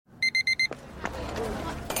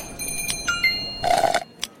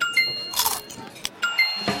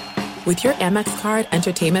With your Amex card,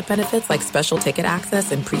 entertainment benefits like special ticket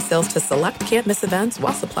access and pre-sales to select can't-miss events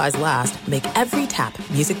while supplies last make every tap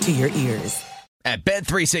music to your ears. At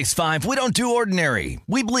Bet365, we don't do ordinary.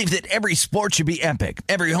 We believe that every sport should be epic.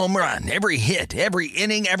 Every home run, every hit, every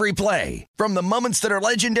inning, every play. From the moments that are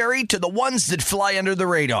legendary to the ones that fly under the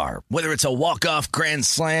radar. Whether it's a walk-off grand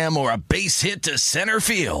slam or a base hit to center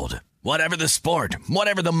field. Whatever the sport,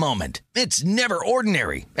 whatever the moment. It's never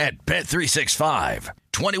ordinary at Bet365.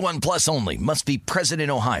 21 plus only. Must be present in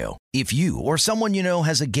Ohio. If you or someone you know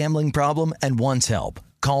has a gambling problem and wants help,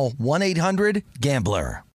 call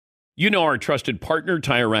 1-800-GAMBLER. You know our trusted partner,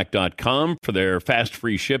 TireRack.com, for their fast,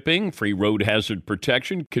 free shipping, free road hazard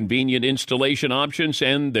protection, convenient installation options,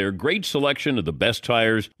 and their great selection of the best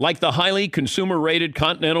tires, like the highly consumer-rated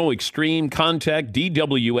Continental Extreme Contact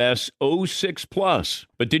DWS 06+.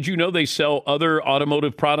 But did you know they sell other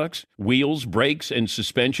automotive products? Wheels, brakes, and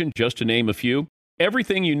suspension, just to name a few.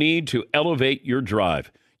 Everything you need to elevate your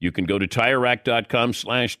drive. You can go to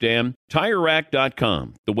TireRack.com/Dan.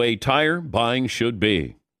 TireRack.com, the way tire buying should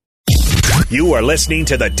be. You are listening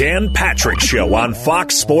to the Dan Patrick Show on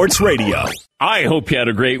Fox Sports Radio. I hope you had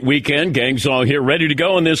a great weekend. Gang's all here ready to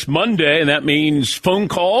go on this Monday, and that means phone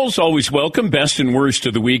calls, always welcome. Best and worst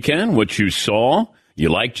of the weekend, what you saw, you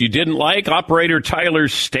liked, you didn't like. Operator Tyler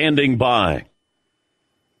standing by.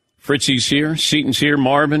 Fritzy's here, Seaton's here,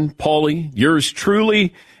 Marvin, Paulie, yours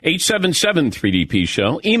truly, 877-3DP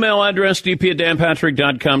Show. Email address,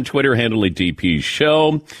 dp@danpatrick.com, Twitter handle at DP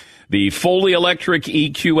Show. The fully electric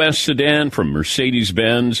EQS sedan from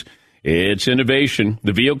Mercedes-Benz. It's innovation.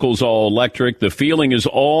 The vehicle's all electric. The feeling is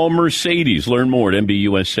all Mercedes. Learn more at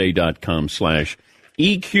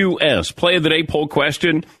MBUSA.com/EQS. Play of the day, poll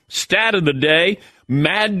question, stat of the day.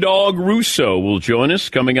 Mad Dog Russo will join us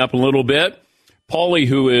coming up a little bit. Paulie,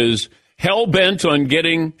 who is hell-bent on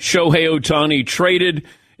getting Shohei Ohtani traded,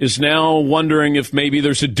 is now wondering if maybe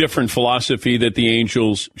there's a different philosophy that the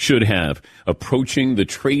Angels should have approaching the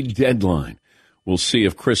trade deadline. We'll see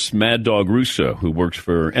if Chris Mad Dog Russo, who works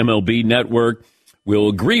for MLB Network, will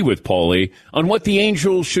agree with Paulie on what the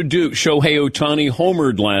Angels should do. Shohei Ohtani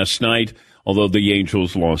homered last night, although the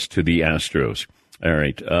Angels lost to the Astros. All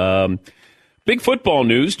right. Big football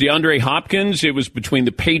news. DeAndre Hopkins, it was between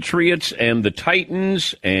the Patriots and the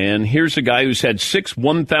Titans. And here's a guy who's had 6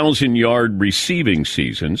 1,000-yard receiving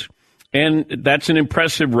seasons. And that's an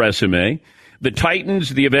impressive resume. The Titans,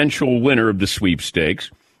 the eventual winner of the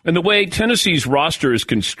sweepstakes. And the way Tennessee's roster is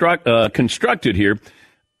constructed here,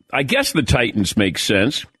 I guess the Titans make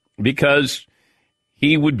sense because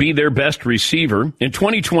he would be their best receiver. In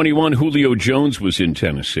 2021, Julio Jones was in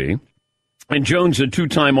Tennessee. And Jones, a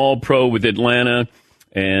 2-time All-Pro with Atlanta,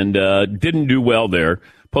 and didn't do well there.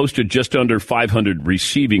 Posted just under 500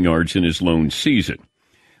 receiving yards in his lone season.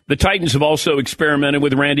 The Titans have also experimented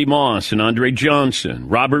with Randy Moss and Andre Johnson,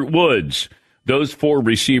 Robert Woods. Those 4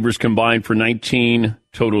 receivers combined for 19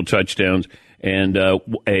 total touchdowns and a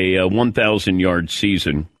 1,000-yard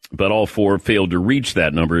season. But all 4 failed to reach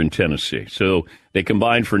that number in Tennessee. So they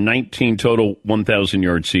combined for 19 total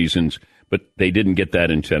 1,000-yard seasons, but they didn't get that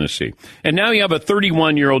in Tennessee. And now you have a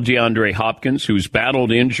 31-year-old DeAndre Hopkins who's battled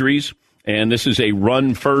injuries, and this is a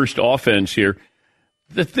run-first offense here.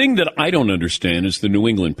 The thing that I don't understand is the New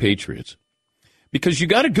England Patriots, because you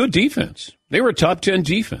got a good defense. They were a top 10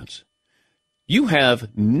 defense. You have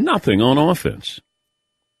nothing on offense.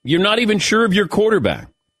 You're not even sure of your quarterback.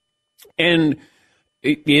 And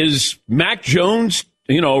is Mac Jones,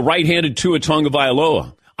 right-handed Tua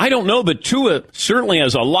Tagovailoa? I don't know, but Tua certainly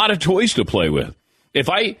has a lot of toys to play with. If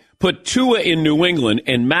I put Tua in New England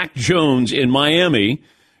and Mac Jones in Miami,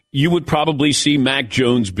 you would probably see Mac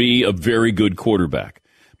Jones be a very good quarterback.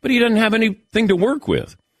 But he doesn't have anything to work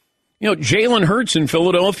with. Jalen Hurts in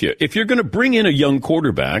Philadelphia. If you're going to bring in a young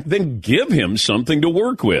quarterback, then give him something to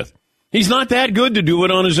work with. He's not that good to do it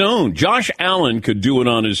on his own. Josh Allen could do it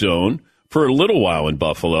on his own for a little while in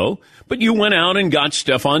Buffalo, but you went out and got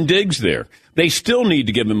Stephon Diggs there. They still need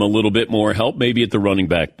to give him a little bit more help, maybe at the running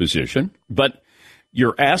back position. But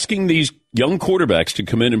you're asking these young quarterbacks to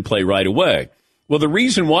come in and play right away. Well, the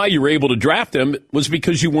reason why you were able to draft them was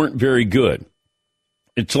because you weren't very good.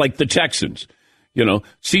 It's like the Texans.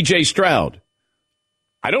 C.J. Stroud.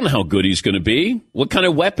 I don't know how good he's going to be. What kind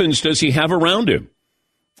of weapons does he have around him?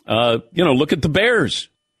 Look at the Bears.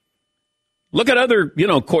 Look at other,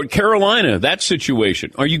 Carolina, that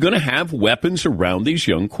situation. Are you going to have weapons around these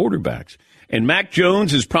young quarterbacks? And Mac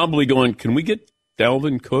Jones is probably going, can we get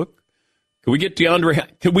Dalvin Cook? Can we get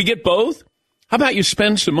DeAndre? Can we get both? How about you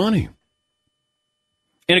spend some money?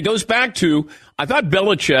 And it goes back to, I thought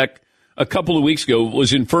Belichick a couple of weeks ago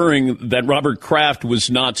was inferring that Robert Kraft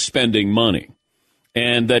was not spending money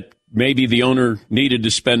and that maybe the owner needed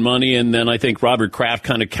to spend money, and then I think Robert Kraft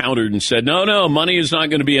kind of countered and said, no, money is not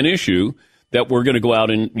going to be an issue, that we're going to go out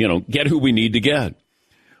and, get who we need to get.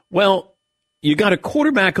 Well, you got a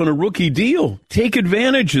quarterback on a rookie deal. Take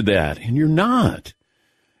advantage of that, and you're not.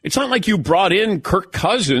 It's not like you brought in Kirk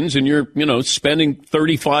Cousins and you're, spending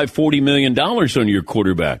 $35, $40 million on your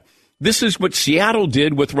quarterback. This is what Seattle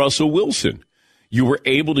did with Russell Wilson. You were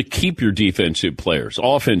able to keep your defensive players,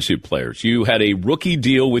 offensive players. You had a rookie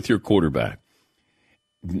deal with your quarterback.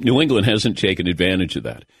 New England hasn't taken advantage of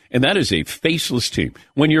that. And that is a faceless team.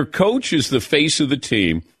 When your coach is the face of the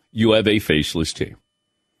team, you have a faceless team.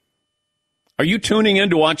 Are you tuning in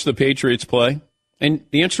to watch the Patriots play? And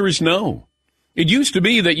the answer is no. It used to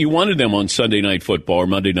be that you wanted them on Sunday Night Football or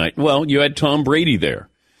Monday night. Well, you had Tom Brady there.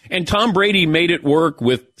 And Tom Brady made it work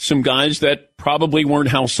with some guys that probably weren't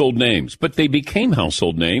household names. But they became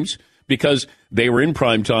household names because they were in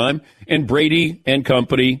prime time, and Brady and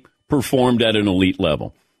company performed at an elite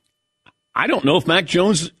level. I don't know if Mac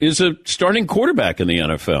Jones is a starting quarterback in the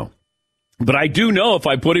NFL. But I do know if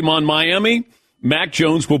I put him on Miami, Mac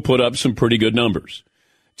Jones will put up some pretty good numbers.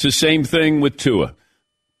 It's the same thing with Tua.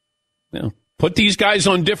 Put these guys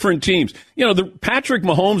on different teams. Patrick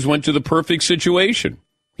Mahomes went to the perfect situation.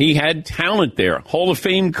 He had talent there. Hall of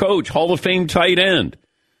Fame coach, Hall of Fame tight end.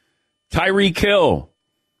 Tyreek Hill.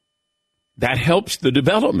 That helps the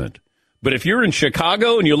development. But if you're in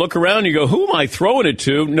Chicago and you look around and you go, who am I throwing it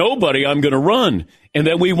to? Nobody. I'm going to run. And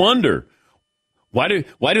then we wonder, why do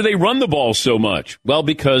they run the ball so much? Well,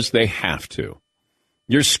 because they have to.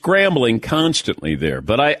 You're scrambling constantly there.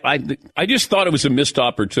 But I just thought it was a missed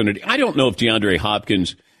opportunity. I don't know if DeAndre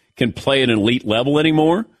Hopkins can play at an elite level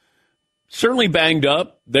anymore. Certainly banged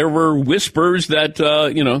up. There were whispers that,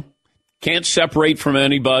 can't separate from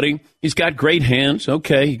anybody. He's got great hands.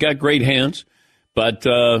 Okay, he got great hands. But,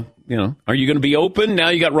 are you going to be open? Now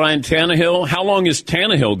you got Ryan Tannehill. How long is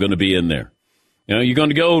Tannehill going to be in there? You're going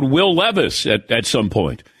to go to Will Levis at some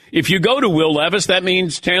point. If you go to Will Levis, that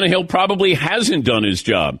means Tannehill probably hasn't done his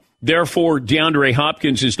job. Therefore, DeAndre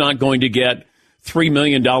Hopkins is not going to get $3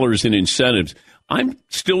 million in incentives. I'm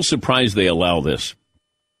still surprised they allow this,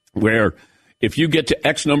 where if you get to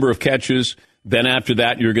X number of catches, then after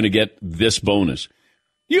that, you're going to get this bonus.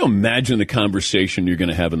 You imagine the conversation you're going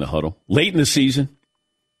to have in the huddle late in the season,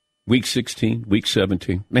 week 16, week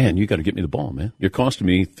 17. Man, you got to get me the ball, man. You're costing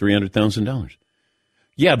me $300,000.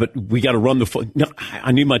 Yeah, but we got to run the foot. No,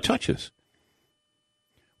 I need my touches.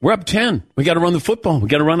 We're up 10. We got to run the football. We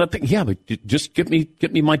got to run that thing. Yeah, but just get me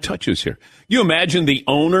my touches here. You imagine the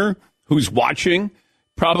owner who's watching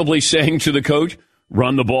probably saying to the coach,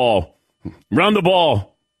 run the ball. Run the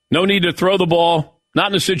ball. No need to throw the ball.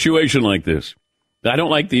 Not in a situation like this. I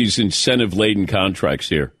don't like these incentive-laden contracts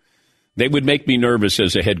here. They would make me nervous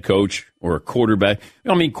as a head coach or a quarterback.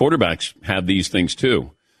 I mean, quarterbacks have these things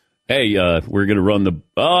too. Hey, we're going to run the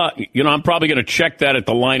I'm probably going to check that at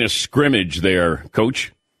the line of scrimmage there,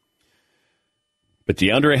 coach. But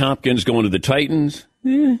DeAndre Hopkins going to the Titans?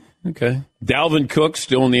 Okay. Dalvin Cook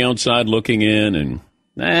still on the outside looking in, and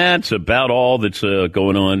that's about all that's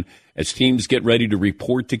going on as teams get ready to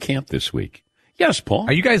report to camp this week. Yes, Paul.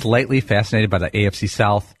 Are you guys lightly fascinated by the AFC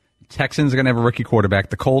South? Texans are going to have a rookie quarterback.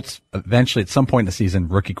 The Colts, eventually, at some point in the season,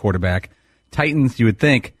 rookie quarterback. Titans, you would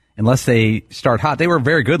think, unless they start hot. They were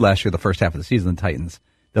very good last year, the first half of the season, the Titans.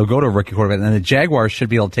 They'll go to a rookie quarterback. And the Jaguars should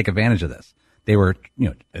be able to take advantage of this. They were,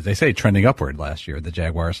 as they say, trending upward last year, the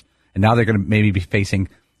Jaguars. And now they're going to maybe be facing,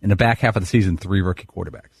 in the back half of the season, 3 rookie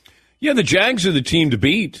quarterbacks. Yeah, the Jags are the team to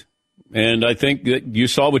beat. And I think that you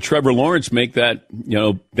saw with Trevor Lawrence make that,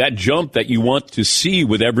 that jump that you want to see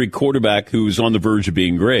with every quarterback who's on the verge of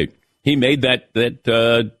being great. He made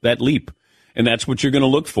that leap. And that's what you're going to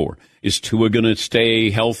look for. Is Tua going to stay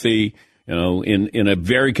healthy, in a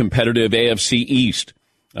very competitive AFC East?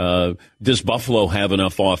 Does Buffalo have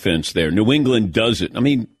enough offense there? New England does it. I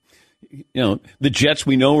mean, the Jets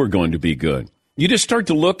we know are going to be good. You just start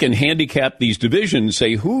to look and handicap these divisions,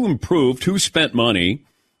 say who improved, who spent money.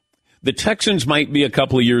 The Texans might be a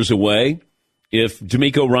couple of years away if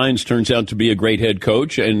DeMeco Ryans turns out to be a great head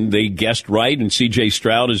coach and they guessed right and C.J.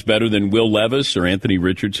 Stroud is better than Will Levis or Anthony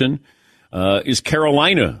Richardson. Is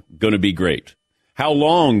Carolina going to be great? How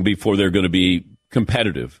long before they're going to be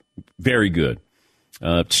competitive? Very good.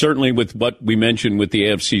 Certainly with what we mentioned with the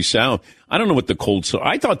AFC South. I don't know what the Colts are.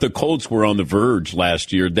 I thought the Colts were on the verge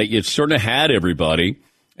last year. They sort of had everybody,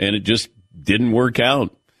 and it just didn't work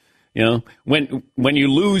out. When you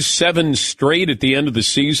lose 7 straight at the end of the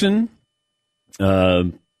season,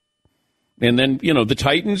 and then,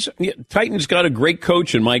 the Titans got a great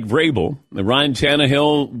coach in Mike Vrabel. Ryan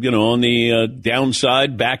Tannehill, on the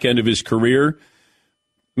downside, back end of his career.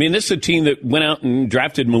 mean, this is a team that went out and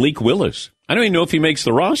drafted Malik Willis. I don't even know if he makes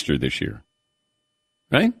the roster this year.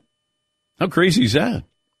 Right? How crazy is that?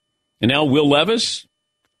 And now Will Levis,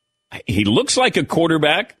 he looks like a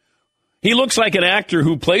quarterback. He looks like an actor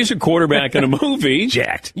who plays a quarterback in a movie.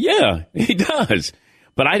 Jacked. Yeah, he does.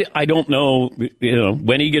 But I don't know,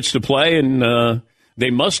 when he gets to play, and they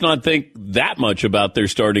must not think that much about their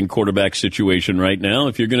starting quarterback situation right now.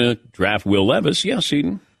 If you're going to draft Will Levis, yes,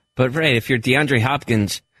 Eden. But, Ray, if you're DeAndre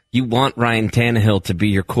Hopkins, you want Ryan Tannehill to be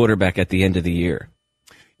your quarterback at the end of the year.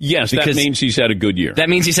 Yes, that means he's had a good year. That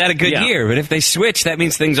means he's had a good year. But if they switch, that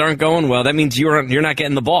means things aren't going well. That means you're not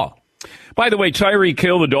getting the ball. By the way, Tyreek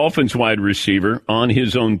Hill, the Dolphins wide receiver, on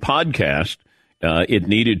his own podcast, It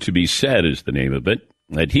Needed to Be Said is the name of it,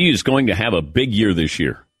 that he is going to have a big year this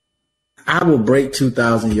year. I will break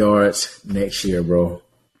 2,000 yards next year, bro.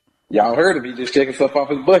 Y'all heard him. He just checking stuff off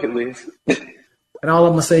his bucket list. And all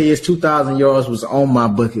I'm going to say is 2,000 yards was on my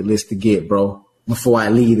bucket list to get, bro, before I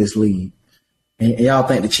leave this league. And y'all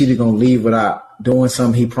think the cheater going to leave without doing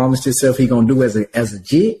something he promised himself he going to do as a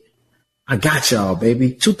Jit? I got y'all,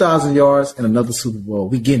 baby. 2,000 yards and another Super Bowl.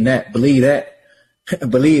 We getting that. Believe that.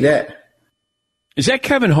 Believe that. Is that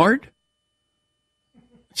Kevin Hart?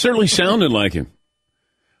 It certainly sounded like him.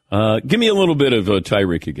 Give me a little bit of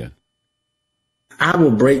Tyreek again. I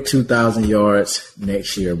will break 2,000 yards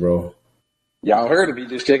next year, bro. Y'all heard him. He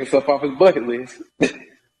just checking stuff off his bucket list.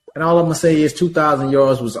 And all I'm going to say is 2,000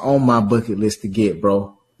 yards was on my bucket list to get,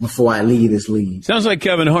 bro, before I leave this league. Sounds like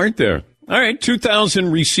Kevin Hart there. All right,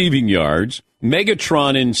 2,000 receiving yards.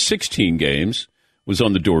 Megatron in 16 games was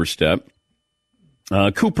on the doorstep.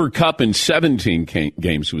 Cooper Kupp in 17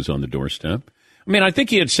 games was on the doorstep. I mean, I think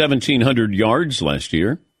he had 1,700 yards last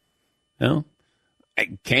year. Well,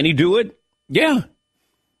 can he do it? Yeah.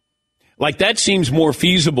 Like, that seems more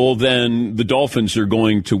feasible than the Dolphins are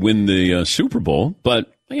going to win the Super Bowl.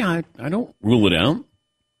 But, yeah, I don't rule it out.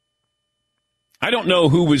 I don't know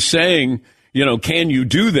who was saying, can you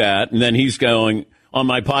do that? And then he's going, on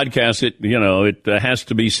my podcast, it has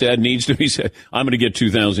to be said, needs to be said, I'm going to get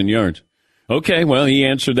 2,000 yards. Okay, well, he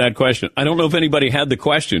answered that question. I don't know if anybody had the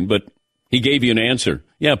question, but he gave you an answer.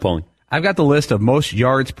 Yeah, Paulie. I've got the list of most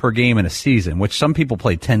yards per game in a season, which some people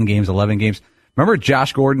play 10 games, 11 games. Remember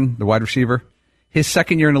Josh Gordon, the wide receiver? His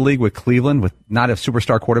second year in the league with Cleveland, with not a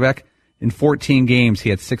superstar quarterback, in 14 games, he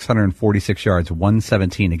had 646 yards,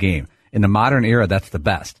 117 a game. In the modern era, that's the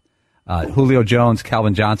best. Julio Jones,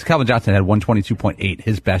 Calvin Johnson. Calvin Johnson had 122.8,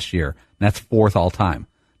 his best year, and that's fourth all time.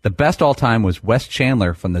 The best all time was Wes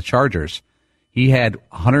Chandler from the Chargers. He had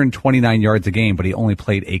 129 yards a game, but he only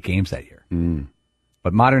played 8 games that year.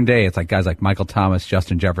 But modern day, it's like guys like Michael Thomas,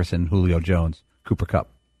 Justin Jefferson, Julio Jones, Cooper Kupp.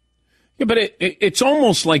 Yeah, but it's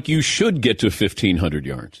almost like you should get to 1,500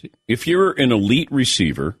 yards. If you're an elite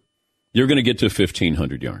receiver, you're going to get to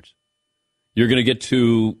 1,500 yards. You're going to get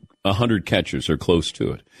to 100 catches or close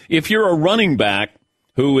to it. If you're a running back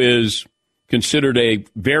who is considered a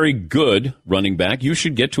very good running back, you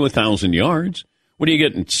should get to 1,000 yards. What are you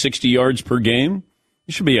getting, 60 yards per game?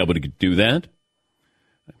 You should be able to do that.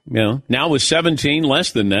 Now with 17,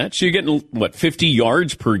 less than that. So you're getting, 50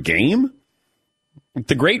 yards per game?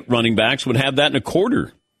 The great running backs would have that in a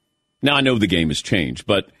quarter. Now, I know the game has changed,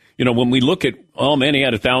 but, when we look at, oh, man, he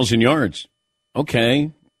had 1,000 yards.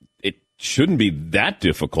 Okay, it shouldn't be that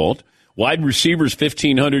difficult. Wide receivers,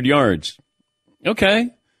 1,500 yards. Okay,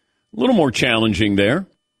 a little more challenging there.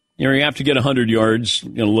 You have to get 100 yards, a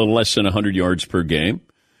little less than 100 yards per game.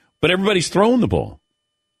 But everybody's throwing the ball.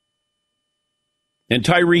 And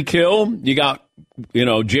Tyreek Hill, you got,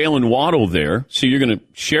 Jalen Waddle there, so you're going to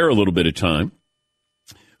share a little bit of time.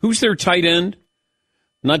 Who's their tight end?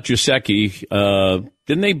 Not Gesicki.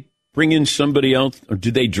 Didn't they bring in somebody else? Or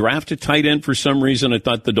did they draft a tight end for some reason? I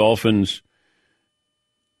thought the Dolphins.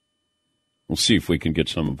 We'll see if we can get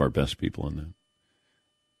some of our best people on that.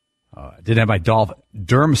 I didn't have my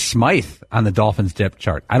Durham Smythe on the Dolphins depth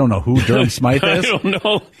chart. I don't know who Durham Smythe is. I don't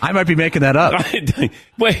know. I might be making that up.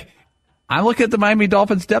 Wait. I'm looking at the Miami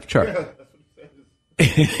Dolphins depth chart.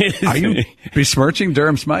 Are you besmirching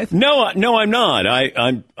Durham Smythe? No, I'm not.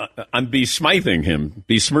 I'm besmithing him,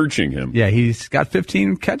 besmirching him. Yeah, he's got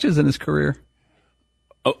 15 catches in his career.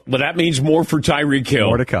 Oh, but that means more for Tyreek Hill.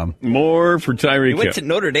 More to come. More for Tyreek Hill. He went to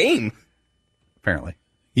Notre Dame. Apparently.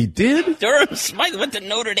 He did? Durham Smythe went to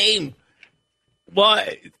Notre Dame. Well,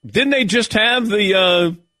 didn't they just have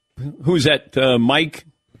the, who's that, Mike?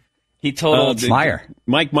 He totaled Meyer.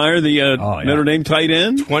 Mike Meyer, the Notre Dame tight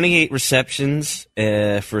end. 28 receptions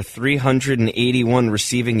for 381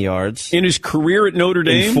 receiving yards. In his career at Notre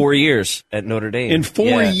Dame? In 4 years at Notre Dame. In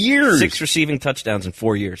 4 years? 6 receiving touchdowns in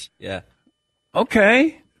 4 years. Yeah.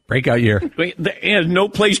 Okay. Breakout year. They had no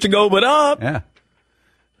place to go but up. Yeah.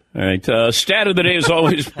 All right. Stat of the day is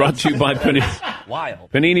always brought to you by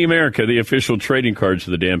Panini America, the official trading cards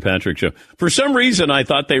of the Dan Patrick Show. For some reason, I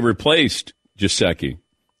thought they replaced Gesicki.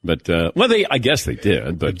 But, I guess they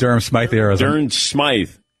did. But Durham Smythe era. Durham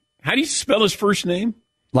Smythe. How do you spell his first name?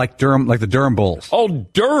 Like the Durham Bulls. Oh,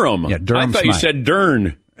 Durham. Yeah, Durham I thought you said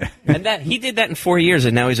Dern. And he did that in 4 years,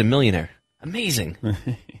 and now he's a millionaire. Amazing.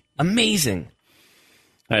 Amazing.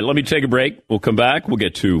 All right, let me take a break. We'll come back. We'll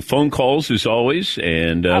get to phone calls, as always.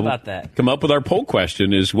 And how about that? Come up with our poll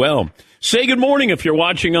question as well. Say good morning if you're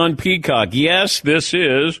watching on Peacock. Yes, this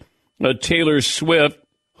is a Taylor Swift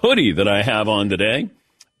hoodie that I have on today.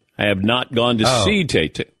 I have not gone to see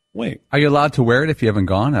Tay. Wait. Are you allowed to wear it if you haven't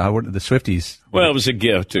gone? The Swifties. Well, it was a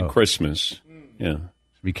gift at Christmas. Yeah.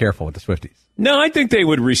 Be careful with the Swifties. No, I think they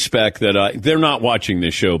would respect that. They're not watching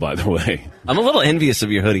this show, by the way. I'm a little envious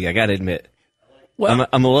of your hoodie, I got to admit. Well,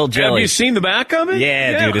 I'm a little jealous. Have you seen the back of it?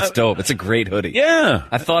 Yeah, dude, it's dope. It's a great hoodie. Yeah.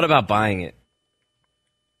 I thought about buying it.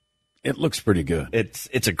 It looks pretty good.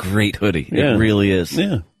 It's a great hoodie. Yeah. It really is.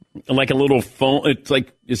 Yeah. Like a little foam. It's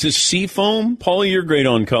like, is this sea foam? Paulie, you're great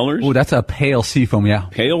on colors. Oh, that's a pale sea foam, yeah.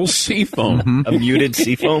 Pale sea foam. A muted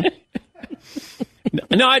sea foam?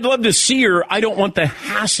 No, I'd love to see her. I don't want the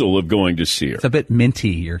hassle of going to see her. It's a bit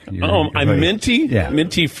minty. I'm minty? Yeah.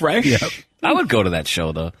 Minty fresh? Yep. I would go to that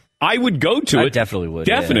show, though. I would go to it. I definitely would.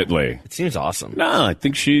 Definitely. Yeah. It seems awesome. No, I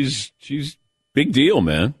think she's big deal,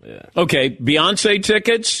 man. Yeah. Okay, Beyonce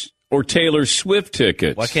tickets or Taylor Swift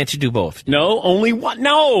tickets? Why can't you do both? No, only one.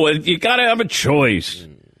 No, you got to have a choice.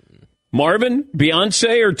 Marvin,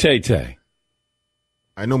 Beyonce or Tay-Tay?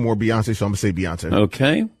 I know more Beyonce, so I'm going to say Beyonce.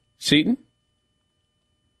 Okay. Seton?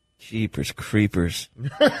 Jeepers creepers.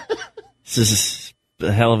 This is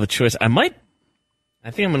a hell of a choice. I think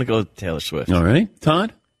I'm going to go with Taylor Swift. All right.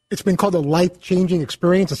 Todd? It's been called a life-changing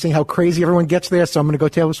experience and seeing how crazy everyone gets there, so I'm going to go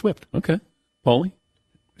Taylor Swift. Okay. Paulie?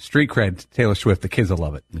 Street cred, Taylor Swift. The kids will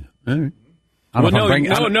love it. Yeah. All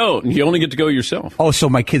right. No. You only get to go yourself. Oh, so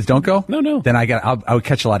my kids don't go? No. Then I would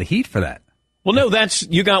catch a lot of heat for that. Well, no,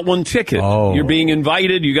 you got one ticket. Oh. You're being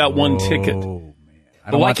invited. You got one ticket. Man.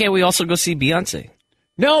 But why can't we also go see Beyonce?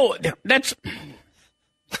 No, that's...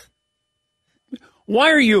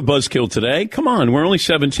 Why are you a buzzkill today? Come on, we're only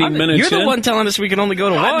 17 minutes in. You're the one telling us we can only go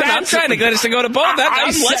to one. I'm trying to get us to go to both.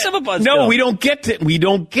 I'm less of a buzzkill. No, we don't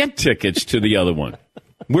get tickets to the other one.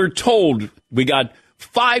 We're told we got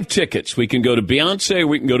 5 tickets. We can go to Beyonce or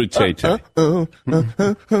we can go to Tay-Tay.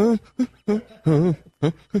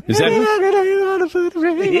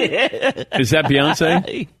 Is that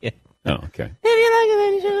Beyonce? Yeah. Oh, okay.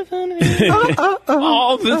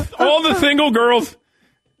 all the single girls.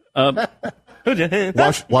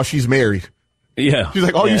 While she's married. Yeah. She's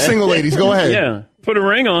like, you single ladies, go ahead. Yeah. Put a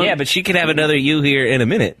ring on. Yeah, but she could have another you here in a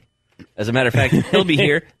minute. As a matter of fact, he'll be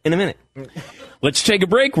here in a minute. Let's take a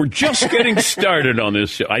break. We're just getting started on this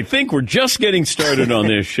show. I think we're just getting started on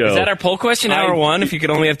this show. Is that our poll question, hour one? If you could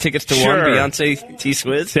only have tickets to one, Beyonce,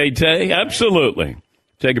 T-Swizz? Tay-Tay, absolutely.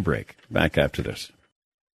 Take a break. Back after this.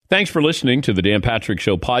 Thanks for listening to the Dan Patrick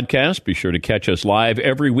Show podcast. Be sure to catch us live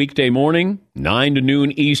every weekday morning, 9 to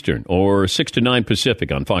noon Eastern or 6 to 9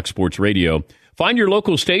 Pacific on Fox Sports Radio. Find your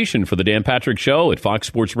local station for the Dan Patrick Show at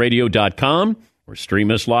foxsportsradio.com or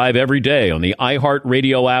stream us live every day on the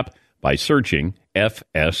iHeartRadio app by searching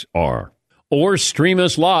FSR. Or stream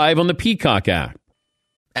us live on the Peacock app.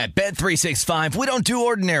 At Bet365, we don't do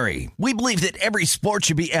ordinary. We believe that every sport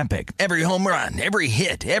should be epic. Every home run, every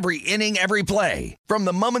hit, every inning, every play. From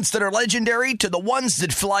the moments that are legendary to the ones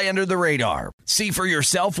that fly under the radar. See for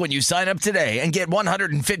yourself when you sign up today and get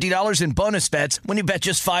 $150 in bonus bets when you bet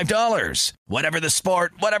just $5. Whatever the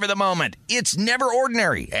sport, whatever the moment, it's never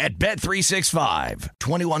ordinary at Bet365.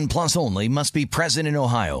 21 plus only. Must be present in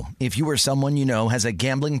Ohio. If you or someone you know has a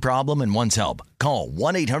gambling problem and wants help, call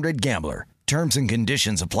 1-800-GAMBLER. Terms and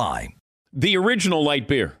conditions apply. The original light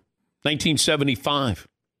beer, 1975.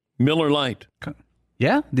 Miller Lite.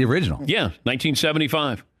 Yeah, the original. Yeah,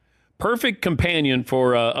 1975. Perfect companion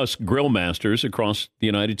for us grill masters across the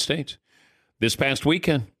United States. This past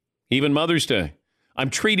weekend, even Mother's Day, I'm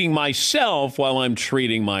treating myself while I'm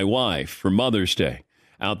treating my wife for Mother's Day.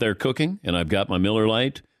 Out there cooking, and I've got my Miller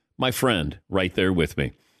Lite, my friend, right there with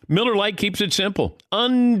me. Miller Lite keeps it simple.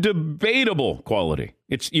 Undebatable quality.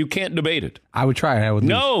 You can't debate it. I would try it.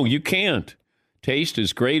 No, you can't. Taste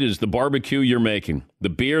as great as the barbecue you're making. The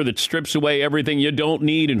beer that strips away everything you don't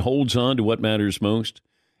need and holds on to what matters most.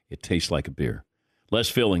 It tastes like a beer. Less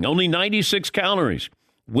filling. Only 96 calories.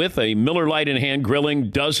 With a Miller Lite in hand, grilling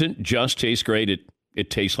doesn't just taste great. It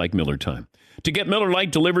tastes like Miller time. To get Miller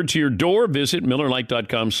Lite delivered to your door, visit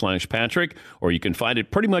MillerLite.com/Patrick, or you can find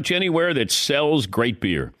it pretty much anywhere that sells great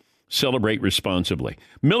beer. Celebrate responsibly.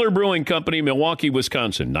 Miller Brewing Company, Milwaukee,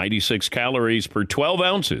 Wisconsin. 96 calories per 12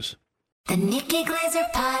 ounces. The Nikki Glaser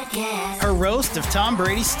Podcast. Her roast of Tom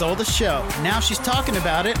Brady stole the show. Now she's talking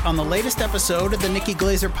about it on the latest episode of the Nikki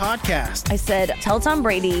Glaser Podcast. I said, tell Tom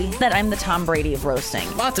Brady that I'm the Tom Brady of roasting.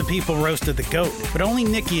 Lots of people roasted the GOAT, but only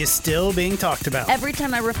Nikki is still being talked about. Every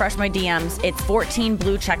time I refresh my DMs, it's 14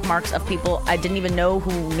 blue check marks of people I didn't even know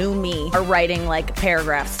who knew me are writing like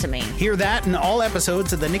paragraphs to me. Hear that in all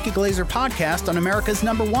episodes of the Nikki Glaser Podcast on America's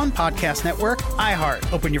 #1 podcast network,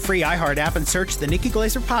 iHeart. Open your free iHeart app and search the Nikki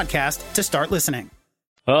Glaser Podcast to start listening.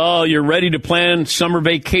 Oh, you're ready to plan summer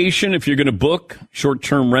vacation? If you're going to book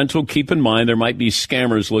short-term rental, keep in mind there might be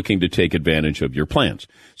scammers looking to take advantage of your plans.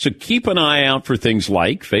 So keep an eye out for things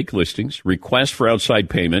like fake listings, requests for outside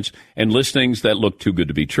payments, and listings that look too good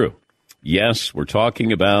to be true. Yes, we're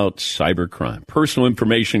talking about cybercrime. Personal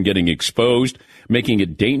information getting exposed, making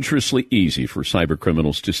it dangerously easy for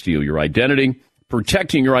cybercriminals to steal your identity.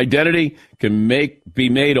 Protecting your identity can be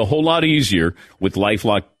made a whole lot easier with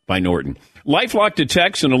LifeLock by Norton. LifeLock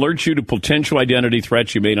detects and alerts you to potential identity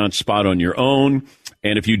threats you may not spot on your own.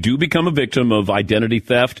 And if you do become a victim of identity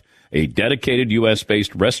theft, a dedicated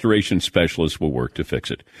U.S.-based restoration specialist will work to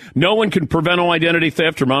fix it. No one can prevent all identity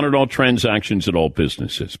theft or monitor all transactions at all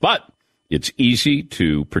businesses. But it's easy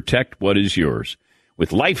to protect what is yours. With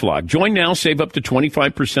LifeLock, join now, save up to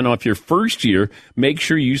 25% off your first year. Make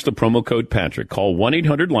sure you use the promo code Patrick. Call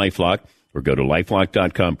 1-800-LifeLock or go to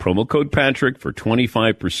LifeLock.com. Promo code Patrick for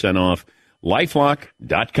 25% off.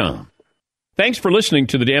 LifeLock.com. Thanks for listening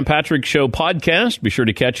to the Dan Patrick Show podcast. Be sure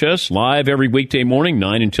to catch us live every weekday morning,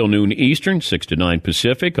 9 until noon Eastern, 6 to 9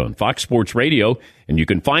 Pacific on Fox Sports Radio. And you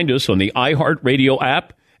can find us on the iHeartRadio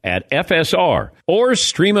app at FSR or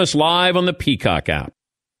stream us live on the Peacock app.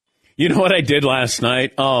 You know what I did last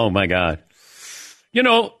night? Oh, my God. You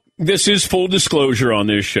know, this is full disclosure on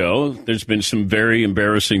this show. There's been some very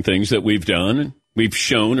embarrassing things that we've done, we've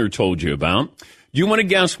shown or told you about. You want to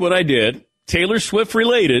guess what I did? Taylor Swift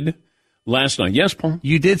related last night. Yes, Paul?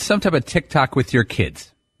 You did some type of TikTok with your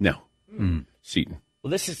kids. No. Seton.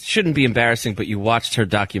 Well, shouldn't be embarrassing, but you watched her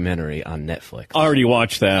documentary on Netflix. Already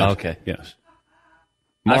watched that. Okay. Yes.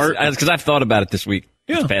 Because I've thought about it this week.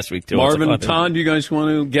 Yeah. This past week, too. Marvin and Todd, do you guys want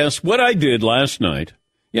to guess what I did last night?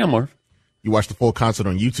 Yeah, Marv. You watched the full concert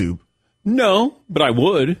on YouTube? No, but I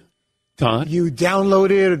would. Todd? You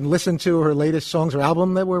downloaded and listened to her latest songs or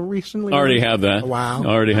album that were recently Already released? have that. Wow.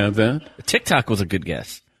 Already have that. TikTok was a good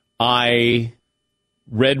guess. I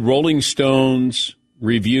read Rolling Stone's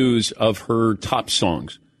reviews of her top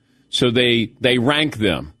songs. So they rank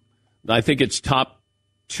them. I think it's top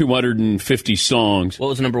 250 songs. What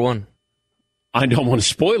was number one? I don't want to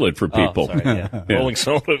spoil it for people. Oh, sorry, yeah. Rolling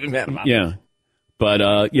Stone. Yeah. But,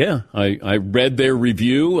 I read their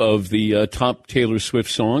review of the top Taylor Swift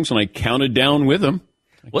songs, and I counted down with them.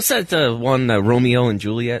 What's that one Romeo and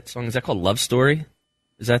Juliet song? Is that called Love Story?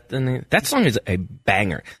 Is that the name? That song is a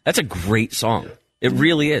banger. That's a great song. It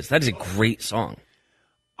really is. That is a great song.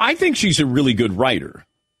 I think she's a really good writer.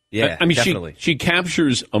 Yeah, I mean, definitely. She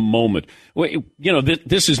captures a moment. You know,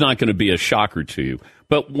 this is not going to be a shocker to you,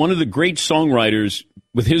 but one of the great songwriters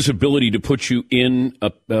with his ability to put you in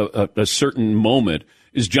a certain moment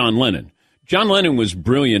is John Lennon. John Lennon was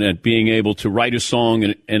brilliant at being able to write a song,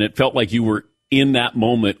 and it felt like you were in that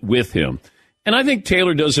moment with him. And I think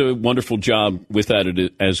Taylor does a wonderful job with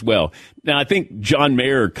that as well. Now, I think John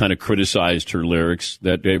Mayer kind of criticized her lyrics,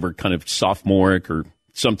 that they were kind of sophomoric or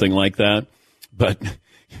something like that. But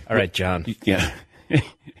all right, John. Yeah.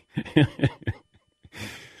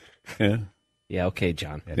 Yeah. Yeah, okay,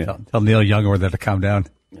 John. Yeah, tell Neil Young over there to calm down.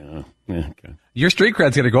 Yeah, okay. Your street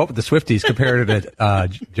cred's going to go up with the Swifties compared to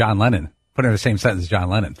John Lennon. Put in the same sentence as John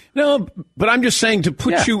Lennon. No, but I'm just saying to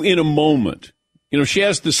put you in a moment. You know, she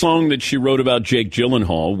has the song that she wrote about Jake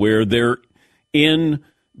Gyllenhaal where they're in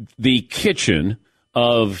the kitchen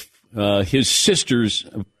of his sister's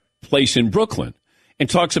place in Brooklyn and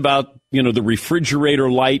talks about, you know, the refrigerator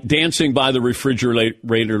light, dancing by the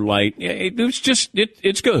refrigerator light. It was just,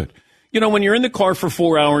 it's good. You know, when you're in the car for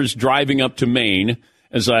 4 hours driving up to Maine,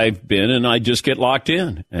 as I've been, and I just get locked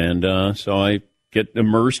in. And so I get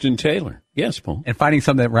immersed in Taylor. Yes, Paul. And finding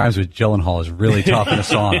something that rhymes with Gyllenhaal is really tough in a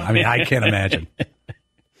song. I mean, I can't imagine.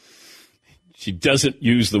 She doesn't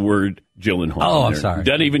use the word Gyllenhaal. Oh, I'm sorry.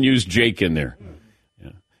 Doesn't even use Jake in there.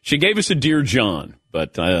 Yeah. She gave us a Dear John,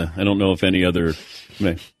 but I don't know if any other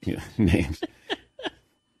names.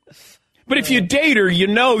 But if you date her, you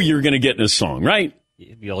know you're going to get in a song, right?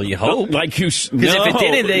 Well, you hope. Like you, because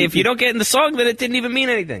if you don't get in the song, then it didn't even mean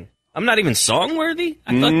anything. I'm not even song-worthy?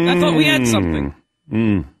 I thought we had something.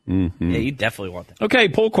 Mm-hmm. Yeah, you definitely want that. Okay,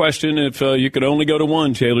 poll question. If you could only go to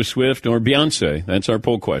one, Taylor Swift or Beyonce. That's our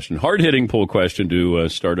poll question. Hard-hitting poll question to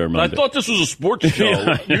start our Monday. I thought this was a sports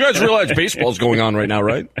show. You guys realize baseball's going on right now,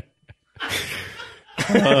 right?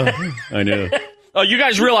 I know. Oh, you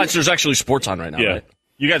guys realize there's actually sports on right now, right?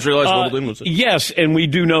 You guys realize Wimbledon was it? Yes, and we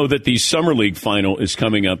do know that the Summer League final is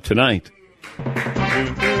coming up tonight.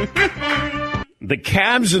 The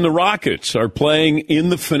Cavs and the Rockets are playing in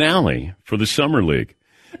the finale for the Summer League.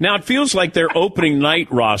 Now, it feels like their opening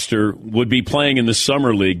night roster would be playing in the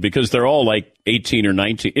Summer League because they're all like 18 or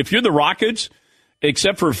 19. If you're the Rockets,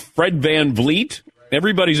 except for Fred VanVleet,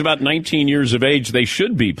 everybody's about 19 years of age. They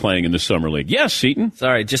should be playing in the Summer League. Yes, Seton?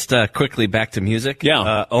 Sorry, just quickly back to music.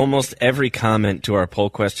 Yeah. Almost every comment to our poll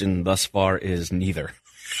question thus far is neither.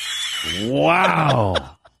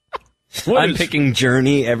 Wow. I'm picking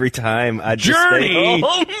Journey every time. I just Journey?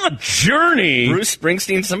 Journey? Bruce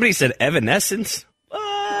Springsteen. Somebody said Evanescence.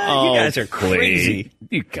 You guys are crazy.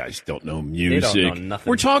 You guys don't know music. They don't know nothing.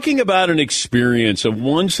 We're talking about an experience of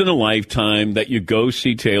once in a lifetime that you go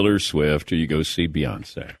see Taylor Swift or you go see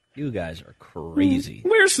Beyonce. You guys are crazy.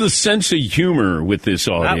 Where's the sense of humor with this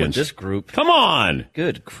audience? Not with this group. Come on.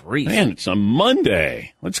 Good grief. Man, it's a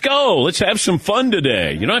Monday. Let's go. Let's have some fun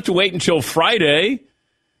today. You don't have to wait until Friday.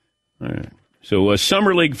 All right. So a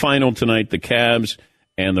Summer League final tonight, the Cavs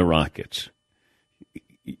and the Rockets.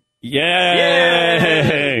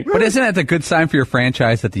 Yay! But isn't that a good sign for your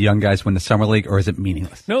franchise that the young guys win the Summer League, or is it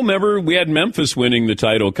meaningless? No, remember, we had Memphis winning the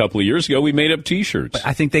title a couple of years ago. We made up T-shirts. But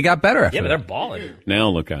I think they got better after Yeah, but that. they're balling. Now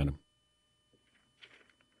look at them.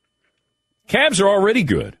 Cavs are already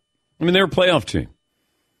good. I mean, they're a playoff team.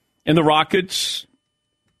 And the Rockets,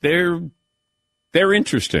 they're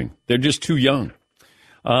interesting. They're just too young.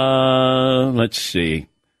 Let's see.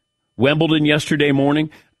 Wimbledon yesterday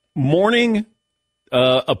morning.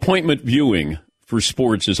 Appointment viewing for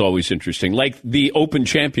sports is always interesting. Like the Open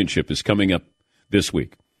Championship is coming up this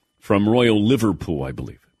week from Royal Liverpool, I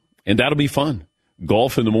believe. And that'll be fun.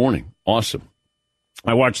 Golf in the morning. Awesome.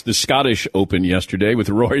 I watched the Scottish Open yesterday with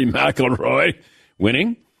Rory McIlroy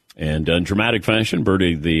winning and in dramatic fashion,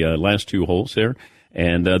 birdied the last two holes there.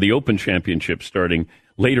 And the Open Championship starting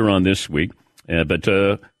later on this week. But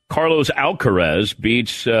Carlos Alcaraz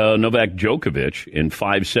beats Novak Djokovic in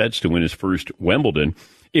 5 sets to win his first Wimbledon.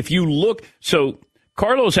 If you look, so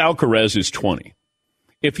Carlos Alcaraz is 20.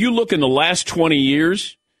 If you look in the last 20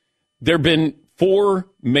 years, there have been 4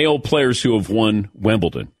 male players who have won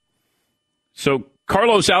Wimbledon. So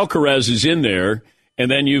Carlos Alcaraz is in there,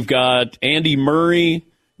 and then you've got Andy Murray,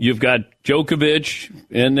 you've got Djokovic,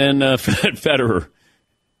 and then Federer.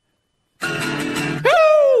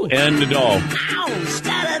 Woo! And Nadal.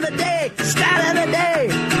 Stat of the day, stat of the day,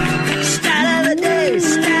 stat of the day,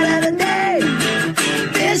 stat of the day.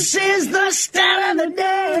 This is the stat of the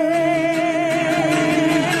day.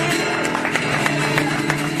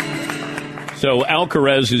 So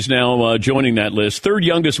Alcaraz is now joining that list. 3rd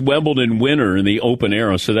youngest Wimbledon winner in the Open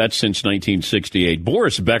era, so that's since 1968.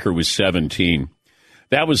 Boris Becker was 17.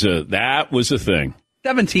 That was a thing.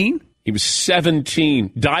 17? He was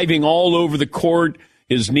 17, diving all over the court.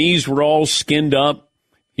 His knees were all skinned up.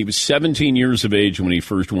 He was 17 years of age when he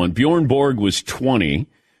first won. Bjorn Borg was 20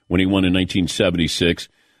 when he won in 1976.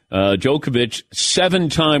 Djokovic,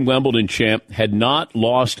 7-time Wimbledon champ, had not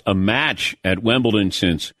lost a match at Wimbledon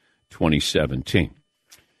since 2017.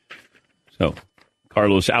 So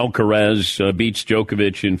Carlos Alcaraz beats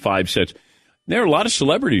Djokovic in 5 sets. There are a lot of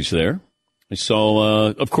celebrities there. I saw,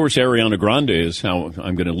 of course, Ariana Grande is how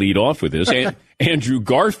I'm going to lead off with this. Andrew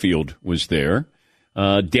Garfield was there.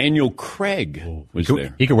 Daniel Craig was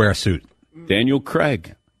there. He could wear a suit. Daniel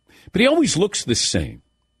Craig. But he always looks the same.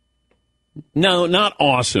 No, not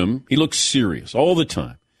awesome. He looks serious all the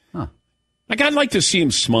time. Huh. Like, I'd like to see him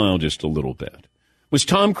smile just a little bit. Was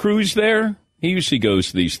Tom Cruise there? He usually goes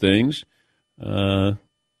to these things. Who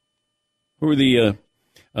were the...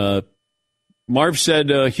 Marv said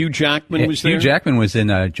Hugh Jackman was there? Hugh Jackman was in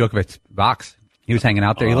Djokovic's box. He was hanging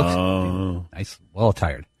out there. He looks nice, well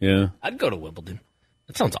attired. Yeah. I'd go to Wimbledon.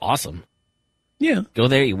 That sounds awesome. Yeah. Go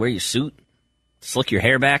there, you wear your suit, slick your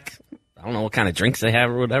hair back. I don't know what kind of drinks they have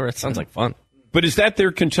or whatever. It sounds like fun. But is that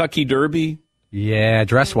their Kentucky Derby? Yeah,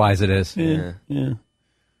 dress-wise it is. Yeah.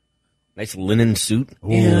 Nice linen suit.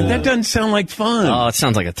 Yeah, that doesn't sound like fun. Oh, it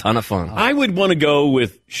sounds like a ton of fun. I would want to go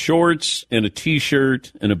with shorts and a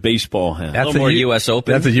T-shirt and a baseball hat. That's a little more U.S.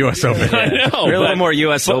 Open. That's a U.S. Open. I know. You're a little more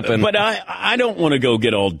U.S. Open. But I don't want to go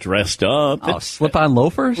get all dressed up. Oh, slip on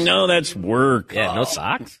loafers? No, that's work. Yeah, no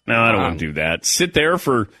socks. No, I don't want to do that. Sit there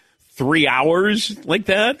for 3 hours like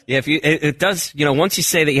that? Yeah, it does, once you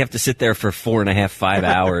say that you have to sit there for 4.5, 5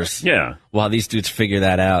 hours yeah. while these dudes figure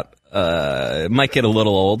that out, it might get a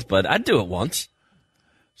little old, but I'd do it once.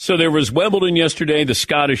 So there was Wimbledon yesterday, the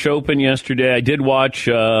Scottish Open yesterday. I did watch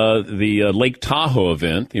the Lake Tahoe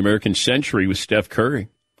event, the American Century with Steph Curry.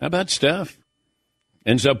 How about Steph?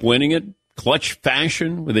 Ends up winning it, clutch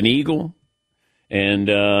fashion with an eagle.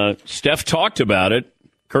 And Steph talked about it,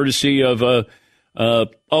 courtesy of,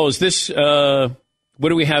 is this, what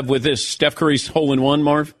do we have with this? Steph Curry's hole-in-one,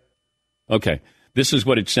 Marv? Okay. This is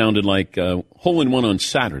what it sounded like, hole-in-one on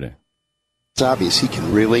Saturday. It's obvious he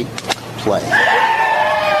can really play.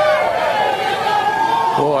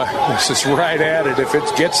 Boy, this is right at it if it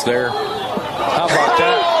gets there. How about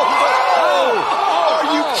that? Are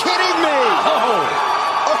you kidding me?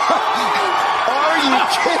 Are you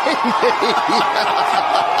kidding me?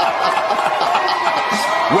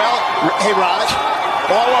 Well, hey, Raj,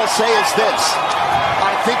 all I'll say is this.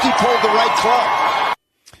 I think he pulled the right club.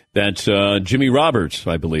 That's Jimmy Roberts,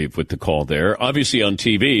 I believe, with the call there. Obviously on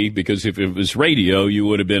TV, because if it was radio, you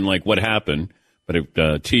would have been like, what happened? But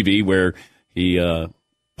TV, where he...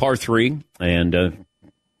 par 3, and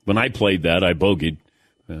when I played that, I bogeyed,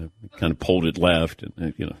 kind of pulled it left.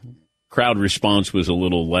 And, crowd response was a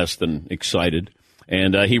little less than excited.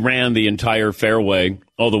 And he ran the entire fairway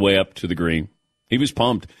all the way up to the green. He was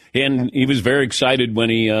pumped. And he was very excited when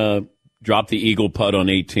he dropped the eagle putt on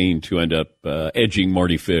 18 to end up edging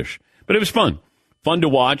Marty Fish. But it was fun. Fun to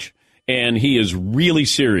watch. And he is really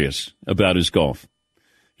serious about his golf.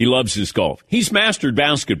 He loves his golf. He's mastered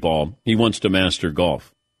basketball. He wants to master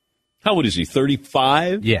golf. How old is he,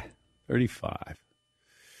 35? Yeah. 35.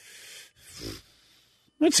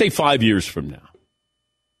 Let's say 5 years from now.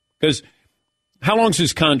 Because how long's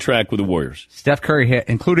his contract with the Warriors? Steph Curry,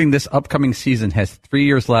 including this upcoming season, has 3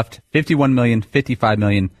 years left, $51 million, $55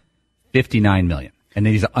 million, $59 million. And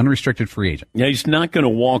then he's an unrestricted free agent. Yeah, he's not going to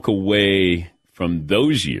walk away from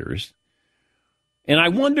those years. And I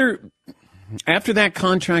wonder, after that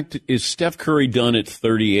contract, is Steph Curry done at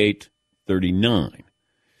 38, 39?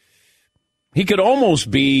 He could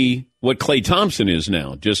almost be what Klay Thompson is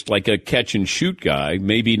now, just like a catch-and-shoot guy,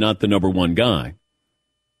 maybe not the number one guy.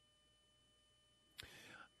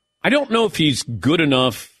 I don't know if he's good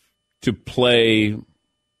enough to play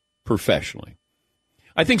professionally.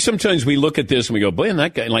 I think sometimes we look at this and we go, boy,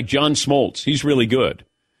 that guy, like John Smoltz, he's really good.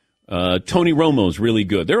 Tony Romo's really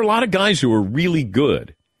good. There are a lot of guys who are really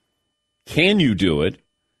good. Can you do it?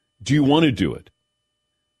 Do you want to do it?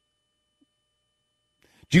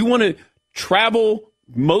 Do you want to travel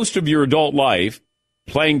most of your adult life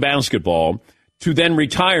playing basketball to then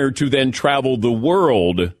retire to then travel the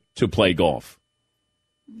world to play golf?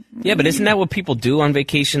 Yeah, but isn't that what people do on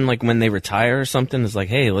vacation, like when they retire or something? It's like,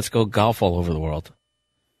 hey, let's go golf all over the world.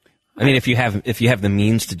 I mean, if you have the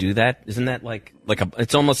means to do that, isn't that like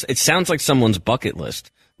it sounds like someone's bucket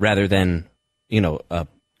list rather than, Well,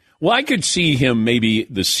 I could see him maybe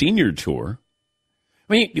the senior tour.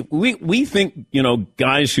 I mean, we think,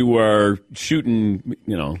 guys who are shooting,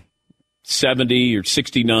 70 or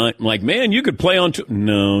 69, like, man, you could play on tour.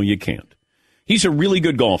 No, you can't. He's a really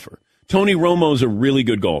good golfer. Tony Romo's a really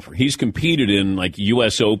good golfer. He's competed in like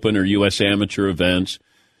U.S. Open or U.S. amateur events.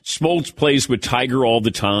 Smoltz plays with Tiger all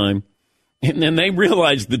the time. And then they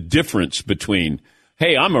realize the difference between,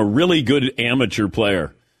 hey, I'm a really good amateur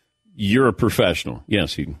player. You're a professional.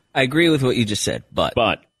 Yes, I agree with what you just said, but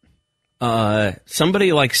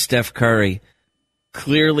somebody like Steph Curry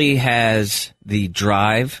clearly has the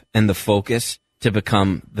drive and the focus to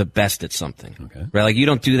become the best at something. Okay. Right? Like, you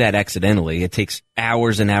don't do that accidentally. It takes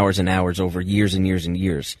hours and hours and hours over years and years and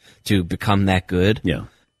years to become that good. Yeah.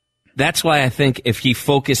 That's why I think if he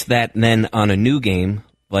focused that then on a new game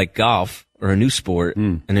like golf or a new sport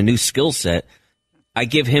and a new skill set, I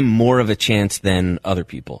give him more of a chance than other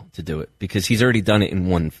people to do it because he's already done it in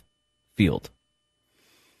one field.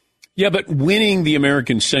 Yeah, but winning the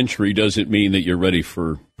American Century doesn't mean that you're ready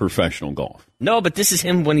for professional golf. No, but this is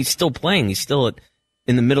him when he's still playing. He's still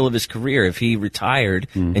in the middle of his career. If he retired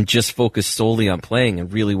and just focused solely on playing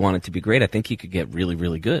and really wanted to be great, I think he could get really,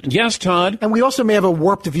 really good. Yes, Todd. And we also may have a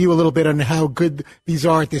warped view a little bit on how good these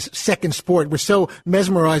are at this second sport. We're so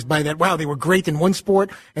mesmerized by that. Wow, they were great in one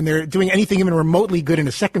sport, and they're doing anything even remotely good in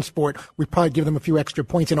a second sport. We probably give them a few extra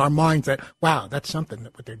points in our minds that, wow, that's something,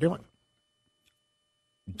 what they're doing.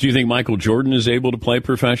 Do you think Michael Jordan is able to play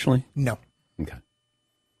professionally? No. Okay.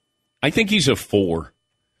 I think he's a 4.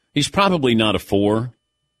 He's probably not a 4,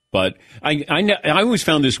 but I always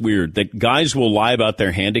found this weird that guys will lie about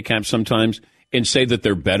their handicap sometimes and say that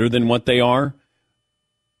they're better than what they are.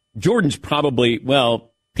 Jordan's probably,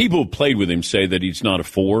 well, People who played with him say that he's not a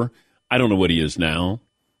 4. I don't know what he is now,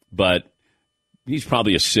 but he's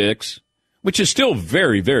probably a 6, which is still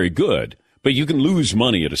very, very good. But you can lose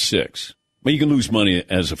money at a 6. Well, you can lose money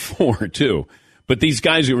as a 4, too. But these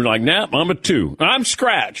guys who were like, nah, I'm a 2. I'm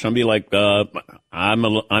scratch. I'll be like, I'm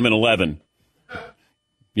an 11.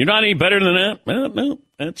 You're not any better than that? Well, no,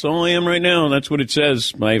 that's all I am right now. That's what it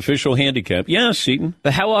says, my official handicap. Yeah, Seton.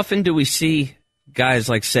 But how often do we see guys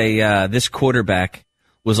like, say, this quarterback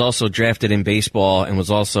was also drafted in baseball and was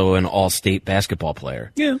also an all-state basketball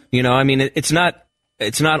player? Yeah. You know, I mean, it's not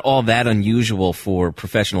all that unusual for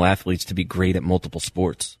professional athletes to be great at multiple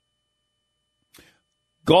sports.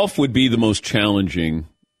 Golf would be the most challenging.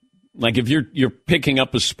 Like if you're picking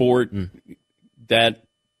up a sport that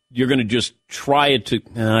you're going to just try it to.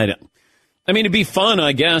 I mean, it'd be fun,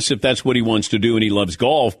 I guess, if that's what he wants to do and he loves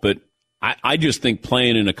golf. But I just think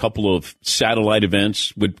playing in a couple of satellite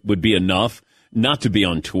events would be enough not to be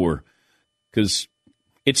on tour, because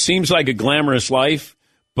it seems like a glamorous life.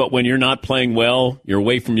 But when you're not playing well, you're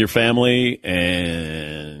away from your family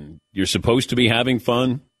and you're supposed to be having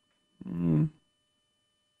fun.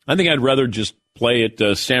 I think I'd rather just play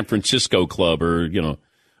at San Francisco Club or,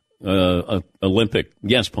 Olympic.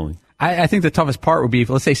 Yes, Pauline. I think the toughest part would be if,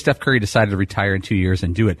 let's say, Steph Curry decided to retire in 2 years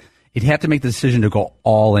and do it. He'd have to make the decision to go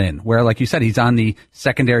all in, where, like you said, he's on the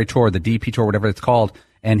secondary tour, the DP tour, whatever it's called,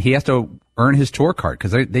 and he has to earn his tour card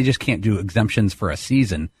because they just can't do exemptions for a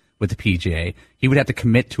season with the PGA. He would have to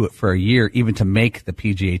commit to it for a year even to make the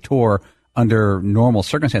PGA tour under normal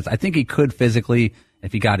circumstances. I think he could physically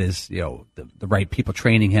if he got his, the right people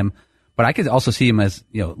training him. But I could also see him as,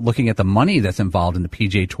 looking at the money that's involved in the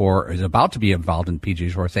PGA Tour, or is about to be involved in the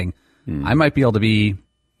PGA Tour, saying, I might be able to be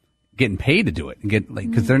getting paid to do it and get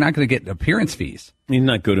because they're not going to get appearance fees. He's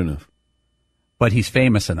not good enough, but he's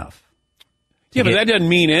famous enough. Yeah, but that doesn't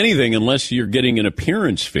mean anything unless you're getting an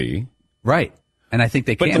appearance fee, right? And I think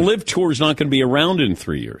they can. But the Live Tour is not going to be around in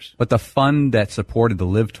 3 years. But the fund that supported the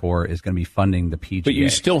Live Tour is going to be funding the PGA. But you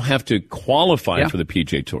still have to qualify for the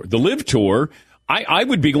PGA Tour. The Live Tour, I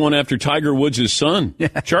would be going after Tiger Woods' son,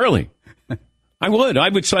 Charlie. I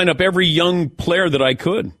would sign up every young player that I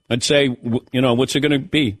could. I'd say, what's it going to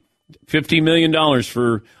be? $50 million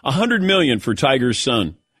for $100 million for Tiger's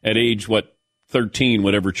son at age 13,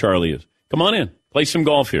 whatever Charlie is. Come on in, play some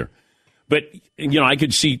golf here. But I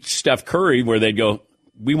could see Steph Curry where they'd go,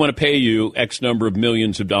 we want to pay you X number of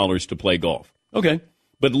millions of dollars to play golf. Okay,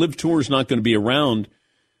 but Live Tour is not going to be around.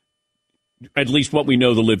 At least what we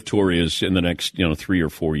know the Live Tour is in the next 3 or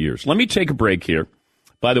 4 years. Let me take a break here.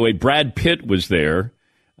 By the way, Brad Pitt was there.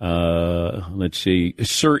 Let's see.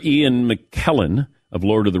 Sir Ian McKellen of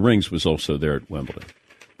Lord of the Rings was also there at Wimbledon.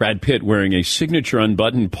 Brad Pitt wearing a signature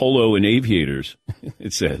unbuttoned polo and aviators,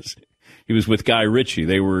 it says. He was with Guy Ritchie.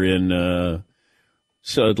 They were in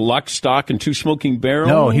Lock, Stock, and Two Smoking Barrels.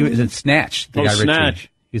 No, he was in Snatch. Guy Snatch. Ritchie.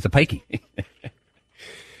 He was a pikey. All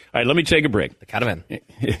right, let me take a break. The caravan.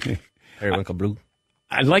 Periwinkle Blue.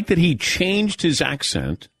 I like that he changed his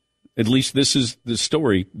accent. At least this is the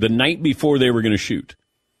story. The night before they were going to shoot,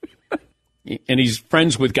 and he's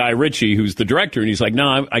friends with Guy Ritchie, who's the director, and he's like, "No,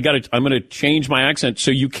 I'm going to change my accent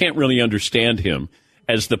so you can't really understand him